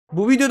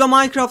Bu videoda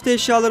Minecraft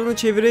eşyalarını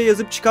çeviriye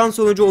yazıp çıkan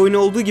sonucu oyunu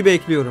olduğu gibi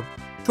ekliyorum.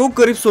 Çok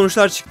garip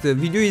sonuçlar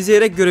çıktı. Videoyu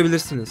izleyerek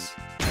görebilirsiniz.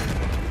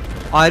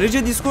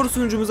 Ayrıca Discord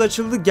sunucumuz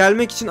açıldı.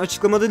 Gelmek için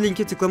açıklamada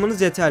linke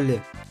tıklamanız yeterli.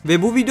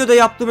 Ve bu videoda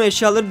yaptığım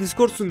eşyaları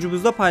Discord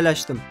sunucumuzda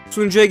paylaştım.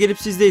 Sunucuya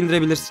gelip siz de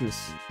indirebilirsiniz.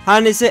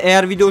 Her neyse,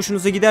 eğer video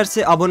hoşunuza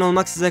giderse abone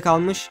olmak size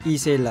kalmış. İyi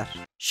seyirler.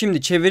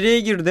 Şimdi çeviriye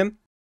girdim.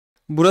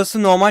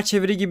 Burası normal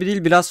çeviri gibi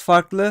değil, biraz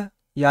farklı.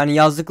 Yani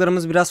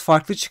yazdıklarımız biraz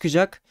farklı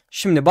çıkacak.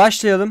 Şimdi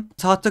başlayalım.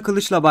 Tahta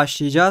kılıçla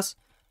başlayacağız.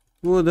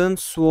 Wooden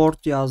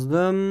sword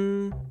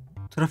yazdım.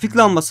 Trafik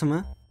lambası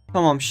mı?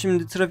 Tamam,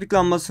 şimdi trafik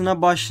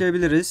lambasına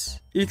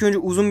başlayabiliriz. İlk önce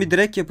uzun bir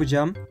direk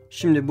yapacağım.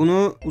 Şimdi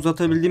bunu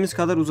uzatabildiğimiz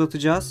kadar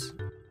uzatacağız.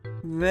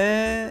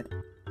 Ve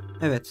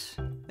evet,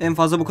 en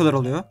fazla bu kadar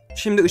oluyor.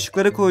 Şimdi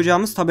ışıkları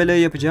koyacağımız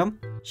tabelayı yapacağım.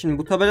 Şimdi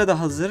bu tabela da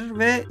hazır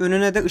ve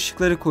önüne de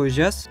ışıkları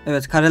koyacağız.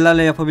 Evet,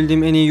 karelerle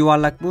yapabildiğim en iyi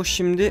yuvarlak bu.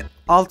 Şimdi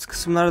alt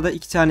kısımlara da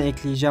 2 tane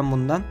ekleyeceğim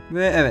bundan.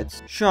 Ve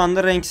evet, şu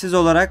anda renksiz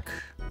olarak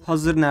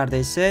hazır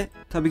neredeyse.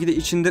 Tabii ki de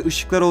içinde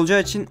ışıklar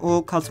olacağı için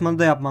o katmanı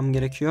da yapmam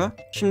gerekiyor.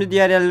 Şimdi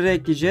diğer yerlere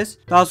ekleyeceğiz.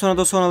 Daha sonra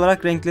da son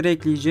olarak renkleri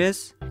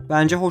ekleyeceğiz.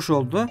 Bence hoş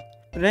oldu.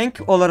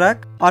 Renk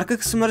olarak arka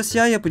kısımları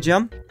siyah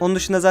yapacağım. Onun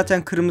dışında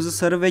zaten kırmızı,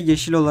 sarı ve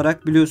yeşil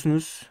olarak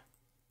biliyorsunuz.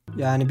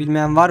 Yani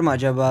bilmeyen var mı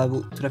acaba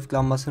bu trafik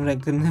lambasının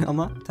renklerini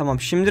ama tamam,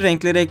 şimdi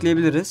renkleri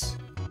ekleyebiliriz.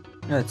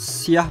 Evet,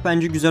 siyah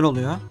bence güzel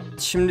oluyor.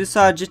 Şimdi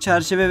sadece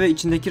çerçeve ve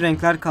içindeki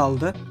renkler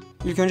kaldı.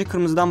 İlk önce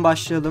kırmızıdan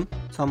başlayalım.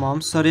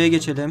 Tamam, sarıya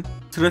geçelim.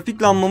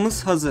 Trafik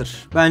lambamız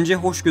hazır. Bence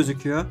hoş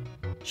gözüküyor.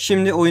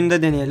 Şimdi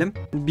oyunda deneyelim.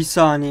 Bir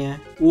saniye.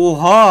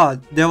 Oha,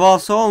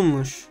 devasa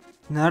olmuş.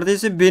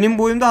 Neredeyse benim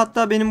boyumda,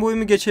 hatta benim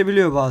boyumu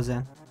geçebiliyor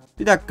bazen.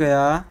 Bir dakika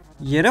ya.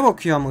 Yere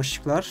bakıyor ama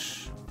ışıklar.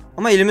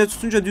 Ama elimde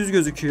tutunca düz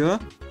gözüküyor.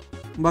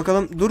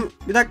 Bakalım, dur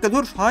bir dakika,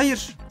 dur,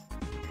 hayır.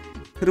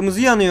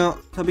 Kırmızı yanıyor.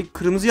 Tabii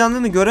kırmızı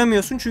yandığını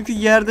göremiyorsun çünkü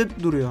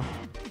yerde duruyor.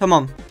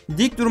 Tamam,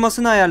 dik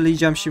durmasını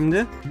ayarlayacağım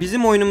şimdi.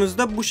 Bizim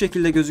oyunumuzda bu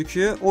şekilde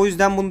gözüküyor. O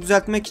yüzden bunu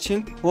düzeltmek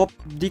için hop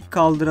dik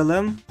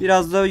kaldıralım.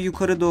 Biraz da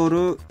yukarı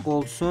doğru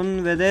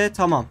olsun ve de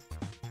tamam.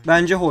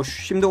 Bence hoş.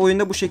 Şimdi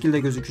oyunda bu şekilde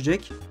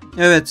gözükecek.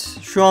 Evet,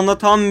 şu anda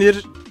tam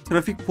bir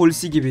trafik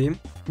polisi gibiyim.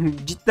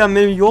 Cidden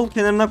benim yol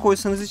kenarına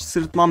koysanız hiç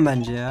sırıtmam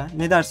bence ya.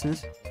 Ne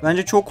dersiniz?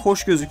 Bence çok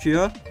hoş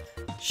gözüküyor.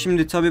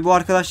 Şimdi tabii bu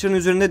arkadaşların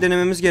üzerinde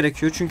denememiz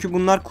gerekiyor. Çünkü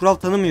bunlar kural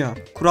tanımıyor.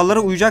 Kurallara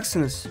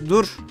uyacaksınız.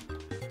 Dur.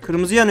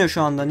 Kırmızı yanıyor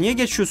şu anda. Niye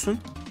geçiyorsun?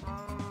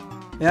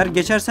 Eğer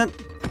geçersen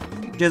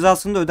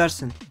cezasını da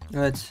ödersin.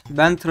 Evet,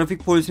 ben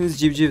trafik polisiniz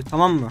civciv,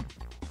 tamam mı?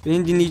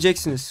 Beni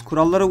dinleyeceksiniz.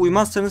 Kurallara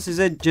uymazsanız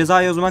size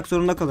ceza yazmak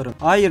zorunda kalırım.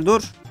 Hayır,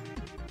 dur.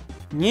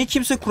 Niye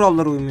kimse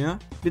kurallara uymuyor?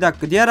 Bir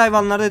dakika, diğer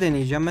hayvanlarda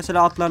deneyeceğim.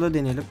 Mesela atlarda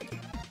deneyelim.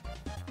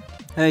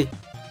 Hey,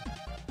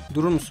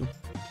 durur musun?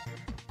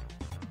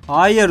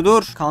 Hayır,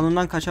 dur.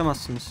 Kanundan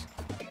kaçamazsınız.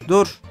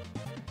 Dur.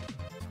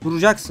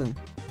 Duracaksın.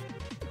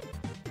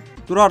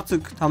 Dur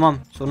artık. Tamam,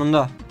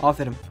 sonunda.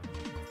 Aferin.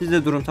 Siz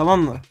de durun,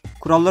 tamam mı?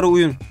 Kurallara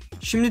uyun.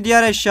 Şimdi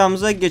diğer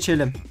eşyamıza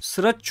geçelim.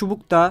 Sıra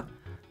çubukta.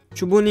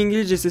 Çubuğun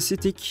İngilizcesi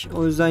stick.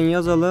 O yüzden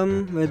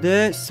yazalım. Ve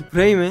de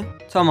sprey mi?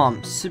 Tamam.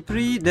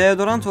 Spreyi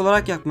deodorant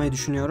olarak yakmayı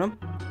düşünüyorum.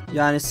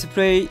 Yani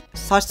sprey,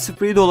 saç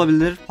spreyi de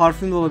olabilir.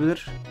 Parfüm de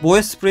olabilir.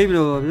 Boya spreyi bile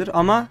olabilir.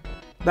 Ama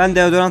ben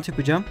deodorant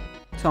yapacağım.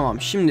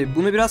 Tamam, şimdi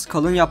bunu biraz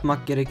kalın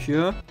yapmak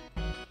gerekiyor.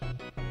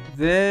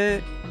 Ve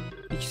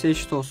ikisi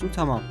eşit olsun,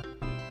 tamam.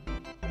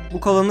 Bu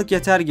kalınlık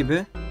yeter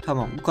gibi.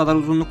 Tamam, bu kadar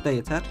uzunluk da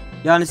yeter.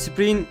 Yani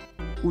spreyin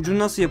ucunu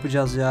nasıl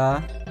yapacağız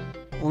ya?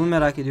 Onu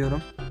merak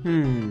ediyorum.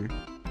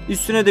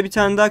 Üstüne de bir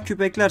tane daha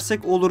küp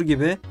eklersek olur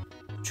gibi.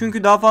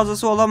 Çünkü daha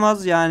fazlası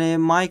olamaz, yani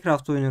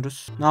Minecraft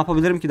oynuyoruz. Ne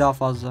yapabilirim ki daha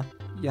fazla?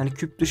 Yani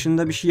küp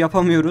dışında bir şey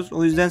yapamıyoruz.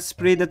 O yüzden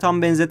spreyi de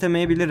tam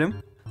benzetemeyebilirim.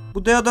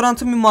 Bu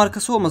deodorantın bir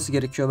markası olması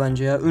gerekiyor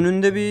bence ya.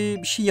 Önünde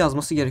bir şey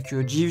yazması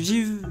gerekiyor.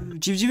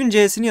 Civcivin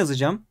C'sini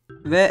yazacağım.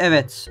 Ve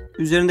evet,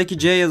 üzerindeki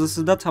C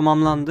yazısı da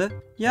tamamlandı.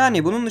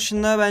 Yani bunun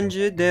dışında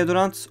bence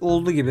deodorant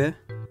oldu gibi.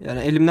 Yani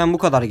elimden bu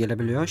kadar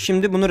gelebiliyor.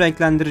 Şimdi bunu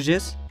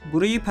renklendireceğiz.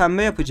 Burayı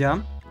pembe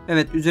yapacağım.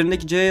 Evet,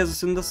 üzerindeki C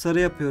yazısını da sarı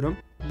yapıyorum.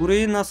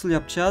 Burayı nasıl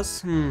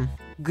yapacağız?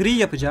 Gri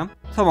yapacağım.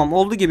 Tamam,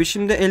 oldu gibi.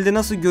 Şimdi elde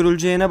nasıl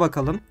görüleceğine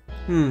bakalım.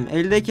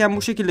 Eldeyken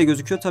bu şekilde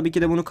gözüküyor. Tabii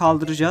ki de bunu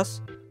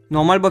kaldıracağız.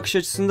 Normal bakış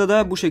açısında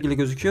da bu şekilde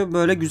gözüküyor.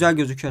 Böyle güzel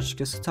gözüküyor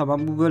açıkçası.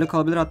 Tamam, bu böyle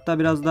kalabilir. Hatta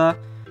biraz daha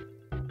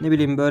ne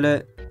bileyim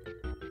böyle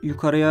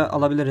yukarıya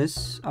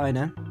alabiliriz.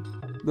 Aynen.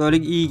 Böyle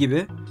iyi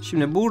gibi.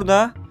 Şimdi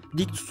burada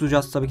dik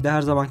tutacağız tabii ki de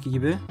her zamanki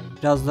gibi.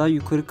 Biraz daha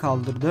yukarı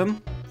kaldırdım.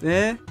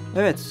 Ve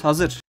evet,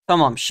 hazır.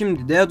 Tamam,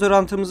 şimdi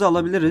deodorantımızı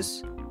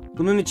alabiliriz.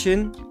 Bunun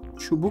için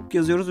çubuk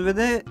yazıyoruz ve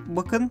de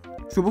bakın,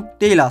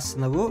 çubuk değil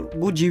aslında bu.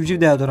 Bu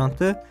civciv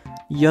deodorantı.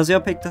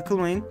 Yazıya pek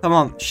takılmayın.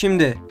 Tamam,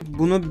 şimdi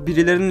bunu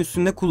birilerinin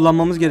üstünde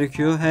kullanmamız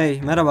gerekiyor.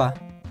 Hey, merhaba.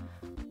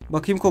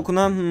 Bakayım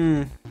kokuna.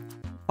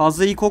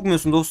 Fazla iyi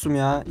kokmuyorsun dostum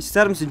ya.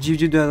 İster misin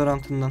civciv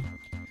deodorantından?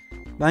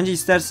 Bence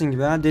istersin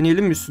gibi ha.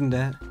 Deneyelim mi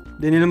üstünde?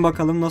 Deneyelim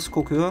bakalım nasıl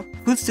kokuyor.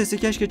 Fıs sesi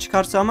keşke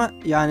çıkarsa ama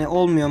yani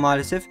olmuyor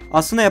maalesef.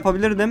 Aslında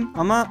yapabilirdim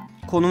ama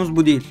konumuz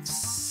bu değil.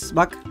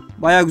 Bak,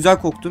 Bayağı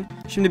güzel koktun.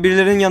 Şimdi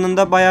birilerinin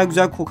yanında bayağı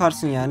güzel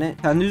kokarsın yani.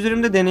 Kendi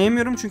üzerimde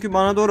deneyemiyorum çünkü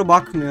bana doğru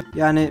bakmıyor.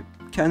 Yani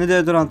kendi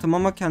deodorantım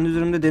ama kendi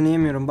üzerimde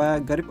deneyemiyorum.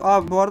 Bayağı garip.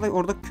 Bu arada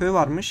orada köy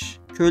varmış.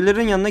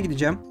 Köylülerin yanına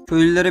gideceğim.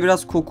 Köylülere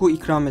biraz koku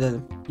ikram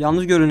edelim.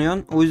 Yalnız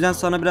görünüyorsun. O yüzden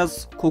sana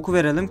biraz koku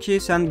verelim ki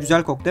sen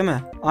güzel kok, değil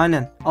mi?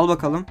 Aynen. Al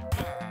bakalım.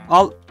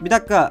 Al. Bir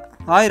dakika.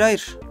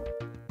 Hayır.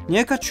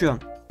 Niye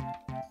kaçıyorsun?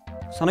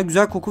 Sana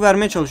güzel koku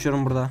vermeye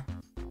çalışıyorum burada.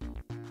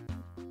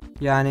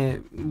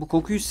 Yani bu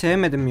kokuyu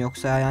sevmedim mi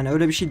yoksa? Yani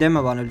öyle bir şey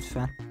deme bana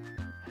lütfen.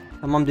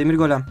 Tamam demir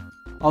golem.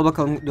 Al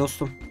bakalım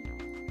dostum.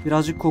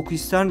 Birazcık koku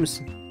ister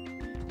misin?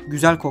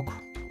 Güzel kok.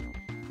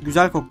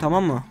 Güzel kok,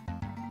 tamam mı?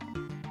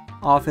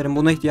 Aferin,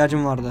 buna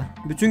ihtiyacım vardı.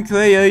 Bütün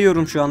köye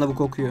yayıyorum şu anda bu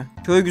kokuyu.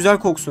 Köy güzel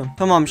koksun.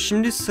 Tamam,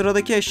 şimdi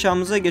sıradaki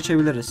eşyamıza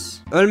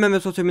geçebiliriz. Ölmeme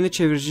totemini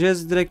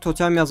çevireceğiz. Direkt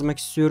totem yazmak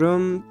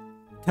istiyorum.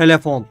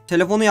 Telefon.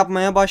 Telefonu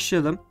yapmaya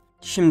başlayalım.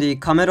 Şimdi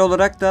kamera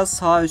olarak da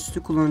sağ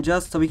üstü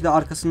kullanacağız. Tabii ki de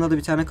arkasında da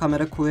bir tane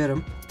kamera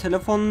koyarım.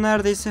 Telefon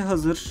neredeyse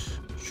hazır.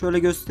 Şöyle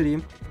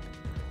göstereyim.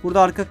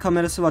 Burada arka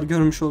kamerası var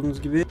görmüş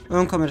olduğunuz gibi.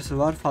 Ön kamerası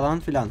var falan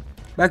filan.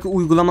 Belki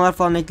uygulamalar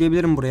falan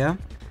ekleyebilirim buraya.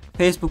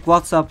 Facebook,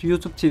 WhatsApp,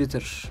 YouTube,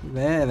 Twitter.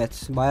 Ve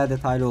evet, bayağı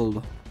detaylı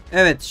oldu.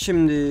 Evet,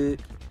 şimdi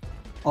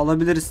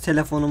alabiliriz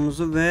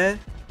telefonumuzu ve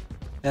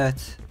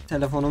evet,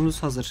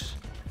 telefonumuz hazır.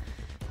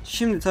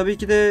 Şimdi tabii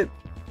ki de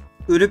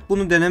örüp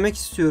bunu denemek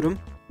istiyorum.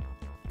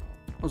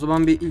 O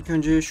zaman bir ilk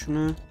önce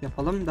şunu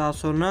yapalım. Daha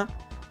sonra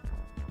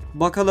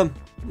bakalım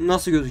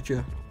nasıl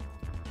gözüküyor.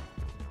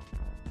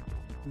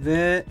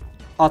 Ve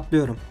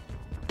atlıyorum.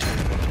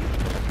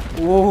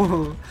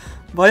 Oo,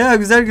 bayağı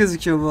güzel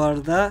gözüküyor bu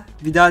arada.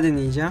 Bir daha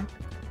deneyeceğim.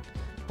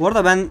 Bu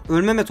arada ben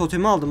ölmeme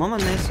totemi aldım ama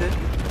neyse.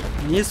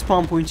 Niye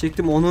spawn point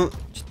çektim onu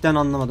cidden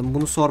anlamadım.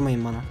 Bunu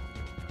sormayın bana.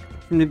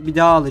 Şimdi bir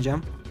daha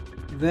alacağım.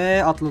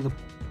 Ve atladım.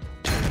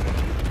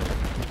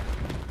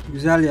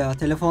 Güzel ya.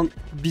 Telefon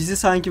bizi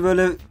sanki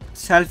böyle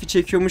selfie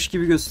çekiyormuş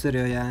gibi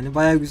gösteriyor yani.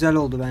 Bayağı güzel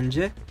oldu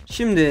bence.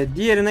 Şimdi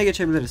diğerine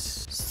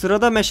geçebiliriz.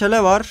 Sırada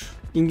meşale var.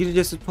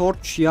 İngilizcesi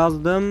torch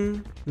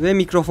yazdım. Ve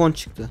mikrofon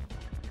çıktı.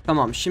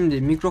 Tamam,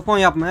 şimdi mikrofon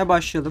yapmaya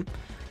başlayalım.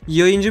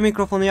 Yayıncı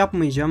mikrofonu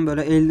yapmayacağım.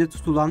 Böyle elde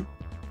tutulan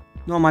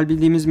normal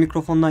bildiğimiz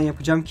mikrofondan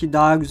yapacağım ki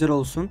daha güzel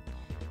olsun.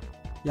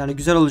 Yani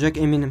güzel olacak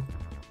eminim.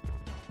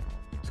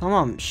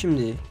 Tamam,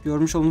 şimdi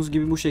görmüş olduğunuz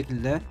gibi bu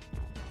şekilde.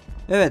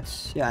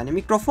 Evet, yani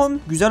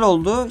mikrofon güzel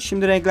oldu.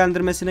 Şimdi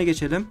renklendirmesine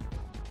geçelim.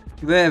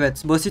 Ve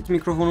evet, basit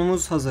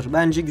mikrofonumuz hazır.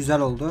 Bence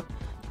güzel oldu.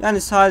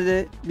 Yani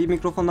sade bir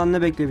mikrofondan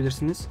ne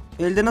bekleyebilirsiniz?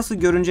 Elde nasıl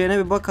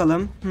görüneceğine bir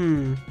bakalım.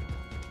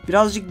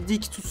 Birazcık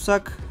dik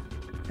tutsak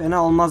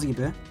fena olmaz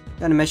gibi.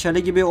 Yani meşale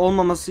gibi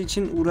olmaması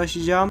için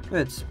uğraşacağım.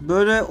 Evet,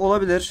 böyle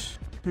olabilir.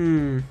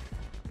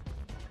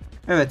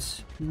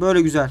 Evet,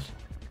 böyle güzel.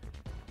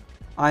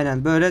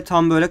 Aynen böyle,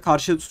 tam böyle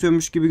karşı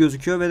tutuyormuş gibi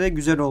gözüküyor ve de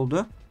güzel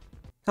oldu.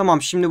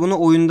 Tamam, şimdi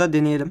bunu oyunda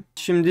deneyelim.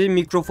 Şimdi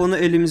mikrofonu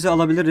elimize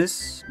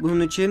alabiliriz.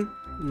 Bunun için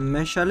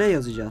meşale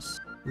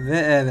yazacağız. Ve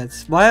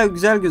evet, baya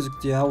güzel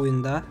gözüktü ya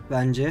oyunda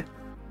bence.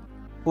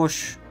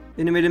 Hoş.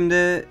 Benim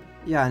elimde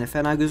yani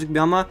fena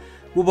gözükmüyor ama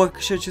bu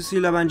bakış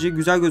açısıyla bence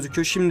güzel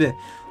gözüküyor. Şimdi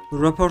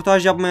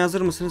röportaj yapmaya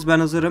hazır mısınız? Ben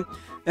hazırım.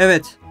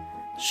 Evet.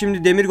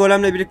 Şimdi demir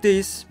golemle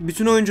birlikteyiz.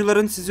 Bütün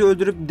oyuncuların sizi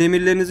öldürüp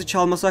demirlerinizi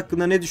çalması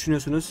hakkında ne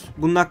düşünüyorsunuz?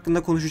 Bunun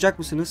hakkında konuşacak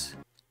mısınız?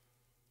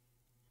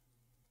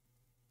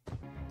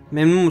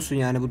 Memnun musun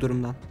yani bu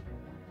durumdan?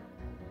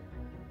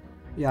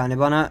 Yani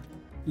bana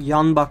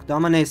yan baktı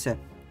ama neyse.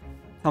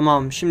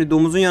 Tamam, şimdi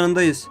domuzun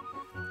yanındayız.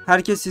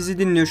 Herkes sizi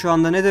dinliyor şu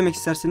anda. Ne demek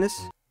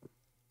istersiniz?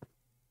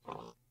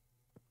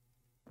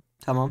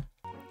 Tamam.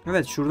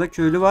 Evet, şurada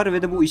köylü var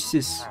ve de bu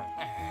işsiz.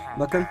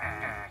 Bakın.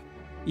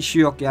 İşi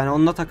yok yani,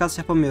 onunla takas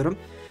yapamıyorum.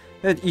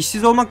 Evet,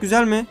 işsiz olmak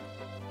güzel mi?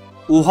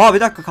 Oha, bir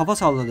dakika, kafa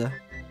salladı.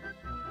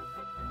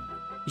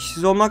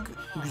 İşsiz olmak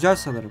güzel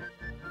sanırım.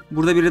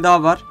 Burada biri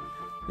daha var.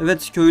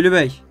 Evet köylü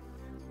bey.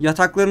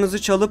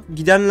 Yataklarınızı çalıp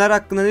gidenler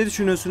hakkında ne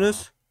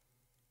düşünüyorsunuz?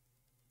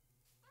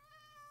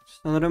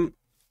 Sanırım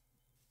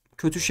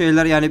kötü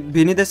şeyler, yani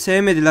beni de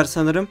sevmediler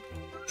sanırım.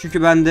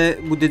 Çünkü ben de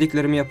bu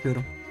dediklerimi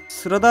yapıyorum.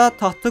 Sırada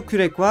tahta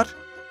kürek var.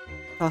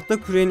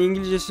 Tahta küreğin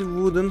İngilizcesi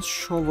wooden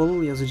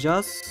shovel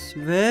yazacağız.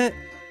 Ve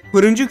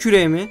fırıncı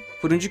küreği mi?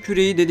 Fırıncı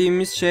küreği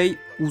dediğimiz şey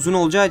uzun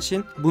olacağı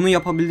için bunu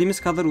yapabildiğimiz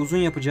kadar uzun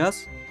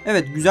yapacağız.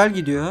 Evet, güzel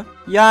gidiyor.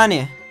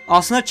 Yani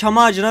aslında çam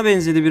ağacına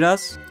benzedi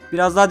biraz.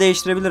 Biraz daha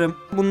değiştirebilirim.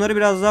 Bunları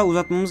biraz daha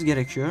uzatmamız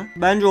gerekiyor.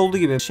 Bence oldu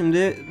gibi.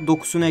 Şimdi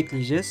dokusunu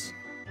ekleyeceğiz.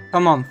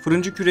 Tamam,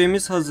 fırıncı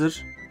küreğimiz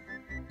hazır.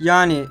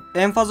 Yani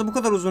en fazla bu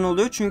kadar uzun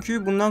oluyor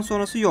çünkü bundan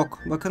sonrası yok.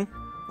 Bakın,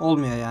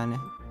 olmuyor yani.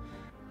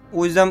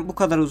 O yüzden bu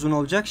kadar uzun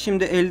olacak.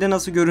 Şimdi elde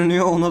nasıl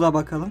görünüyor ona da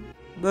bakalım.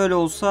 Böyle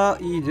olsa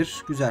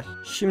iyidir. Güzel.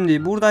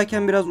 Şimdi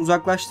buradayken biraz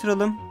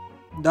uzaklaştıralım.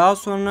 Daha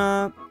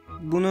sonra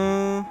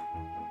bunu...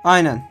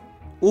 Aynen.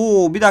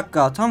 Oo, bir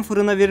dakika. Tam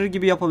fırına verir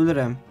gibi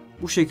yapabilirim.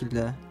 Bu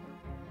şekilde.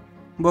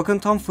 Bakın,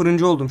 tam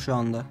fırıncı oldum şu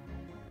anda.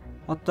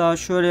 Hatta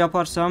şöyle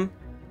yaparsam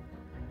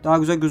daha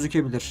güzel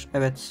gözükebilir.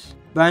 Evet.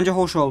 Bence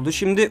hoş oldu.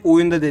 Şimdi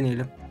oyunda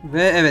deneyelim.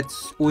 Ve evet,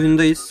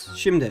 oyundayız.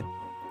 Şimdi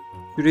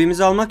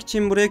Küreğimizi almak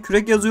için buraya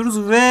kürek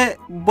yazıyoruz ve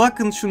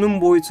bakın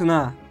şunun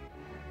boyutuna.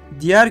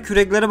 Diğer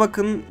küreklere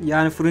bakın.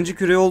 Yani fırıncı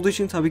küreği olduğu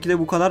için tabii ki de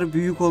bu kadar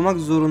büyük olmak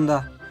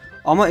zorunda.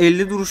 Ama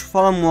 50 duruşu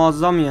falan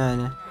muazzam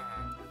yani.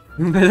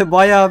 Böyle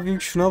bayağı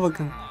büyük, şuna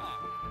bakın.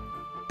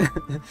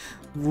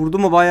 Vurdu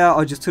mu bayağı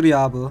acıtır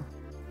ya bu.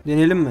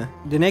 Deneyelim mi?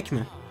 Denek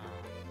mi?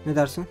 Ne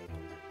dersin?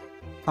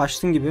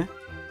 Kaçtın gibi.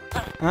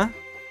 Ha?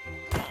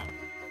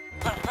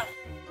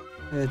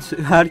 Evet,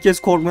 herkes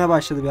korkmaya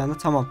başladı bir anda.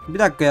 Tamam. Bir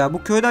dakika ya,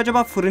 bu köyde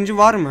acaba fırıncı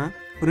var mı?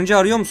 Fırıncı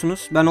arıyor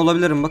musunuz? Ben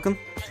olabilirim, bakın.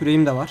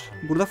 Küreğim de var.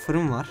 Burada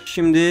fırın var.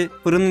 Şimdi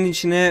fırının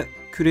içine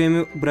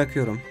küreğimi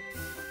bırakıyorum.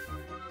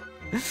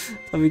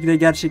 Tabii ki de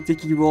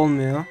gerçekteki gibi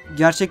olmuyor.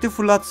 Gerçekte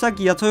fırlatsak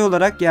yatay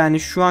olarak, yani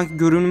şu an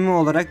görünümü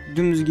olarak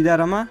dümdüz gider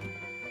ama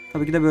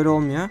tabii ki de böyle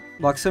olmuyor.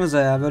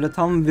 Baksanıza ya, böyle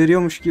tam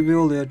veriyormuş gibi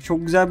oluyor.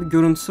 Çok güzel bir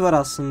görüntüsü var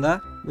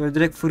aslında. Böyle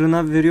direkt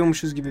fırına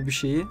veriyormuşuz gibi bir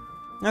şeyi.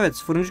 Evet,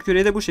 fırıncı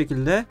küreği de bu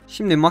şekilde.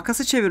 Şimdi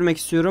makası çevirmek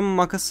istiyorum.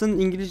 Makasın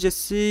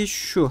İngilizcesi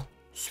şu.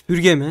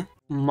 Süpürge mi?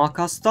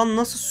 Makastan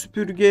nasıl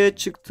süpürge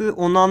çıktı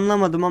onu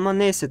anlamadım ama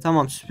neyse,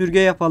 tamam, süpürge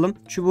yapalım.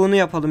 Çubuğunu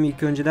yapalım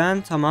ilk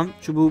önceden. Tamam,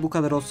 çubuğu bu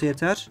kadar olsa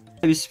yeter.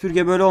 Bir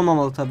süpürge böyle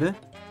olmamalı tabi.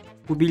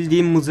 Bu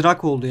bildiğim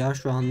mızrak oldu ya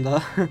şu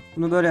anda.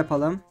 Bunu böyle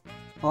yapalım.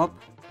 Hop.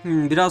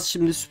 Biraz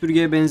şimdi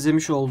süpürgeye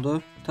benzemiş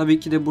oldu. Tabii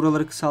ki de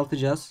buraları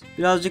kısaltacağız.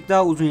 Birazcık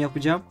daha uzun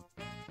yapacağım.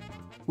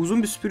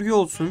 Uzun bir süpürge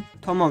olsun.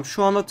 Tamam,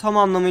 şu anda tam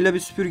anlamıyla bir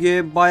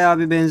süpürgeye bayağı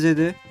bir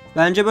benzedi.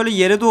 Bence böyle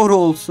yere doğru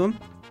olsun.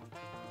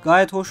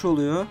 Gayet hoş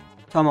oluyor.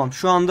 Tamam,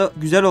 şu anda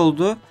güzel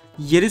oldu.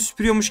 Yeri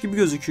süpürüyormuş gibi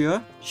gözüküyor.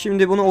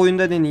 Şimdi bunu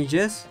oyunda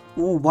deneyeceğiz.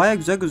 Oo, bayağı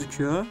güzel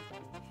gözüküyor.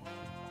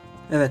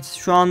 Evet,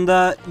 şu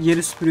anda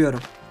yeri süpürüyorum.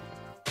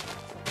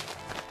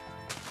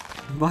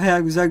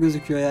 Bayağı güzel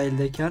gözüküyor ya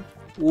eldeyken.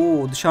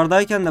 Oo,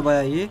 dışarıdayken de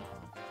bayağı iyi.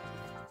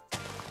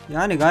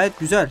 Yani gayet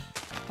güzel.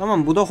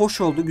 Tamam, bu da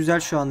hoş oldu. Güzel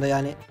şu anda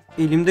yani.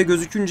 Elimde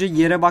gözükünce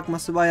yere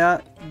bakması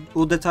bayağı,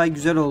 o detay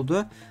güzel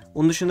oldu.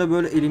 Onun dışında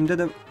böyle elimde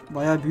de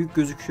bayağı büyük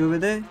gözüküyor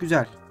ve de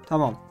güzel.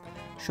 Tamam.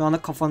 Şu anda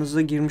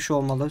kafanıza girmiş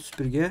olmalı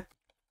süpürge.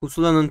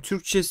 Pusulanın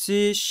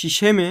Türkçesi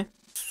şişe mi?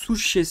 Su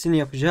şişesini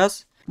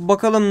yapacağız.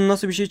 Bakalım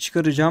nasıl bir şey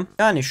çıkaracağım.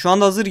 Yani şu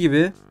anda hazır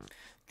gibi.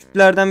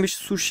 Küplerden bir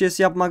su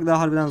şişesi yapmak da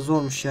harbiden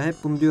zormuş ya. Hep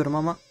bunu diyorum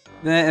ama.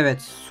 Ve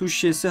evet, su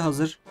şişesi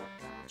hazır.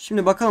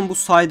 Şimdi bakalım bu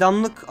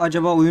saydamlık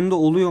acaba oyunda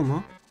oluyor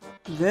mu?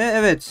 Ve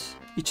evet,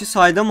 içi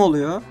saydam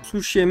oluyor.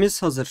 Su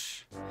şişemiz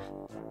hazır.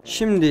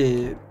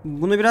 Şimdi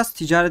bunu biraz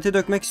ticarete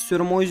dökmek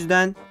istiyorum. O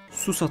yüzden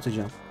su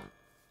satacağım.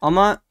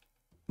 Ama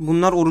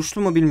bunlar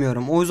oruçlu mu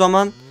bilmiyorum. O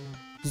zaman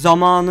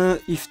zamanı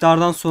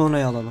iftardan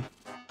sonraya alalım.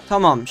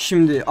 Tamam,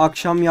 şimdi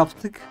akşam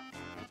yaptık.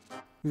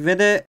 Ve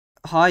de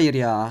hayır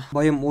ya.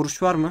 Bayım,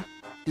 oruç var mı?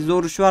 Sizde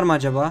oruç var mı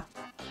acaba?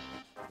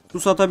 Su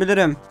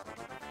satabilirim.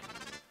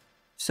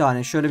 Bir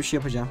saniye, şöyle bir şey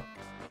yapacağım.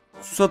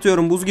 Su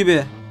satıyorum, buz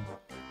gibi.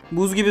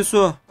 Buz gibi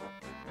su.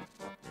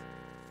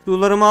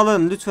 Sularımı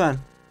alın lütfen.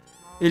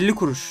 50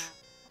 kuruş.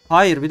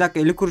 Hayır, bir dakika,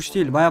 50 kuruş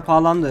değil, baya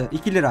pahalandı.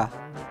 2 lira.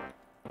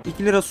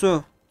 2 lira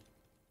su.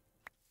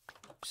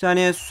 Bir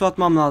saniye, su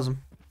satmam lazım.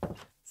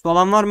 Su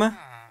alan var mı?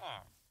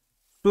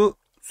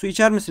 Su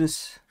içer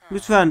misiniz?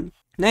 Lütfen.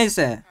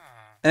 Neyse.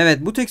 Evet,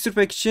 bu texture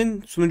pack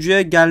için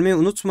sunucuya gelmeyi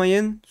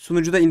unutmayın.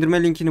 Sunucuda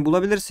indirme linkini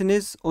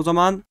bulabilirsiniz. O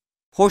zaman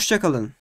hoşça kalın.